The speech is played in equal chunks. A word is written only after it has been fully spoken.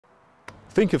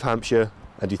Think of Hampshire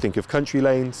and you think of country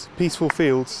lanes, peaceful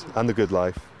fields and the good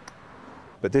life.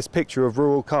 But this picture of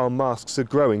rural calm masks a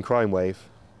growing crime wave.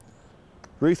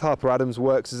 Ruth Harper-Adams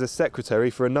works as a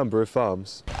secretary for a number of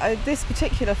farms. This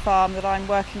particular farm that I'm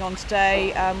working on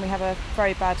today, we have a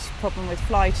very bad problem with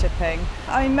fly tipping.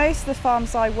 Most of the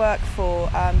farms I work for,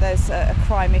 there's a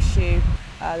crime issue.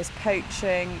 There's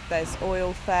poaching, there's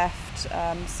oil theft,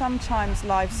 sometimes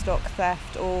livestock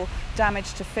theft or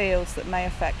damage to fields that may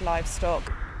affect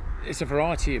livestock. It's a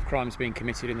variety of crimes being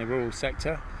committed in the rural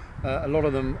sector. A lot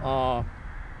of them are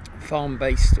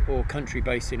farm-based or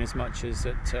country-based in as much as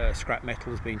that scrap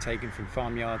metal is being taken from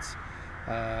farmyards.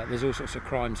 There's all sorts of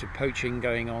crimes of poaching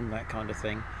going on, that kind of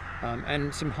thing,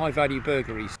 and some high-value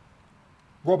burglaries.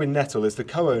 Robin Nettle is the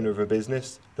co-owner of a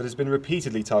business that has been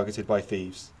repeatedly targeted by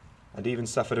thieves and even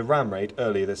suffered a ram raid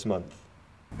earlier this month.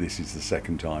 This is the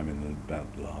second time in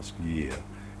about the last year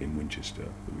in Winchester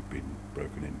that we've been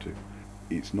broken into.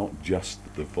 It's not just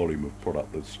the volume of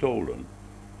product that's stolen,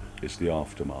 it's the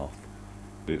aftermath.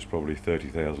 It's probably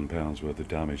 £30,000 worth of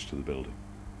damage to the building.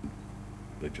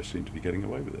 They just seem to be getting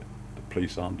away with it. The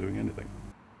police aren't doing anything.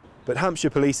 But Hampshire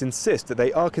police insist that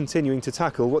they are continuing to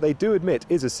tackle what they do admit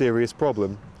is a serious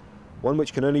problem, one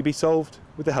which can only be solved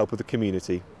with the help of the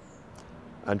community.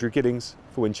 Andrew Giddings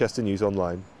for Winchester News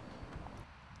Online.